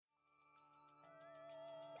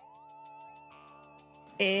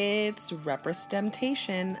It's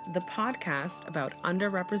RepreSTEMtation, the podcast about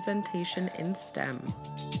underrepresentation in STEM.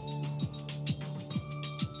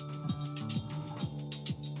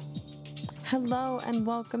 Hello and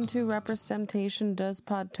welcome to RepreSTEMtation Does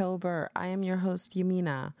Podtober. I am your host,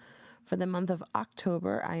 Yamina. For the month of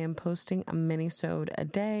October, I am posting a mini-sode a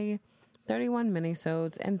day, 31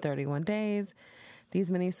 mini-sodes in 31 days.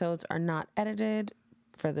 These mini-sodes are not edited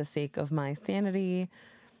for the sake of my sanity.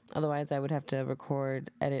 Otherwise, I would have to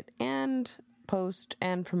record, edit, and post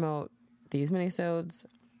and promote these minisodes.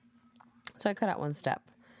 So I cut out one step.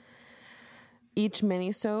 Each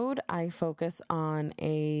minisode, I focus on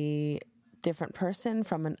a different person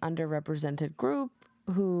from an underrepresented group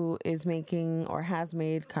who is making or has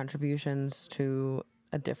made contributions to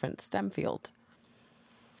a different STEM field.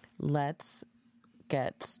 Let's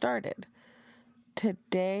get started.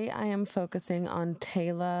 Today, I am focusing on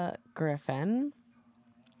Taylah Griffin,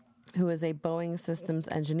 who is a Boeing systems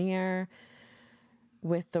engineer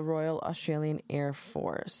with the Royal Australian Air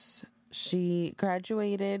Force. She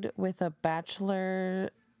graduated with a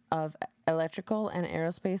Bachelor of Electrical and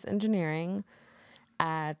Aerospace Engineering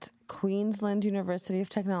at Queensland University of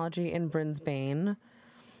Technology in Brisbane.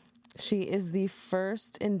 She is the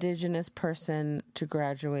first Indigenous person to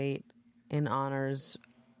graduate in honors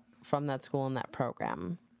from that school and that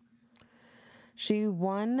program. She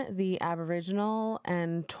won the Aboriginal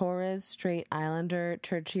and Torres Strait Islander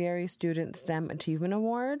Tertiary Student STEM Achievement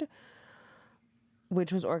Award,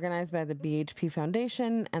 which was organized by the BHP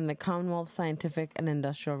Foundation and the Commonwealth Scientific and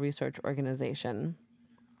Industrial Research Organization.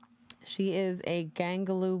 She is a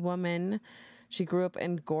Gangaloo woman. She grew up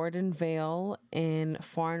in Gordon Vale in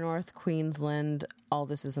far north Queensland. All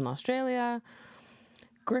this is in Australia.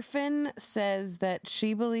 Griffin says that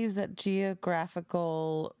she believes that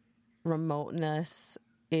geographical remoteness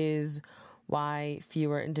is why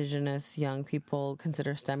fewer Indigenous young people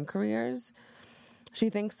consider STEM careers. She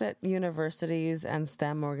thinks that universities and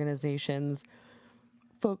STEM organizations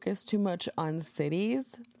focus too much on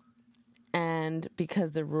cities, and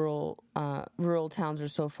because the rural towns are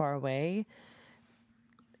so far away,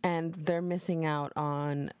 and they're missing out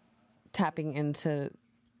on tapping into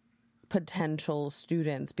potential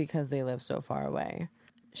students because they live so far away.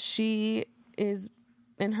 She is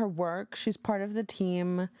in her work, she's part of the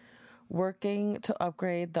team working to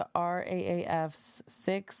upgrade the RAAF's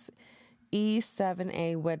 6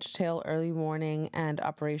 E-7A Wedgetail Early Warning and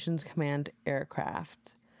Operations Command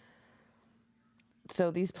aircraft.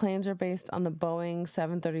 So these planes are based on the Boeing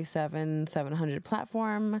 737-700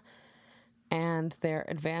 platform, and their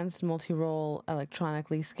advanced multi-role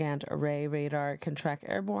electronically scanned array radar can track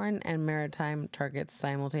airborne and maritime targets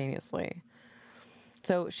simultaneously.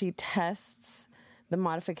 So she tests the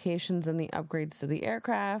modifications and the upgrades to the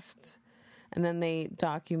aircraft, and then they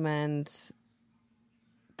document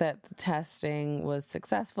that the testing was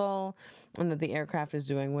successful and that the aircraft is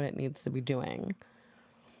doing what it needs to be doing.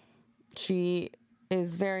 She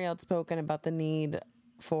is very outspoken about the need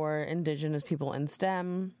for Indigenous people in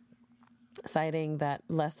STEM, citing that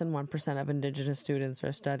less than 1% of Indigenous students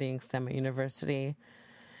are studying STEM at university,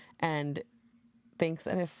 and thinks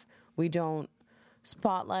that if we don't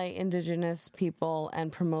spotlight Indigenous people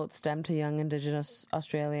and promote STEM to young Indigenous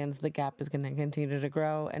Australians, the gap is going to continue to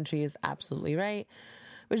grow, and she is absolutely right,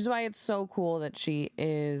 which is why it's so cool that she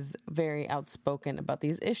is very outspoken about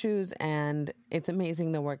these issues, and it's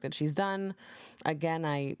amazing the work that she's done. Again,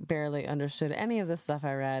 I barely understood any of the stuff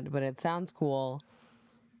I read, but it sounds cool,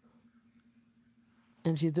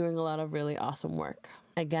 and she's doing a lot of really awesome work.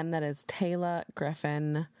 Again, that is Taylah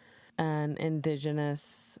Griffin, an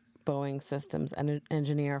Indigenous Boeing systems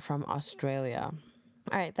engineer from Australia.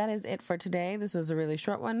 All right, that is it for today. This was a really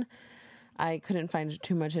short one. I couldn't find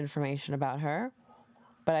too much information about her,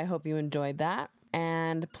 but I hope you enjoyed that.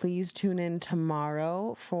 And please tune in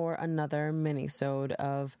tomorrow for another mini-sode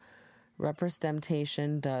of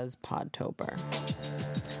RepreSTEMtation Does Podtober.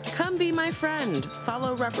 Come be my friend.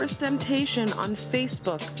 Follow RepreSTEMtation on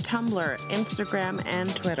Facebook, Tumblr, Instagram,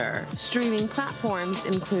 and Twitter. Streaming platforms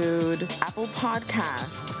include Apple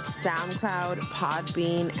Podcasts, SoundCloud,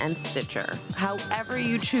 Podbean, and Stitcher. However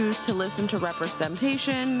you choose to listen to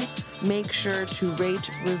RepreSTEMtation, make sure to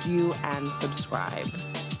rate, review, and subscribe.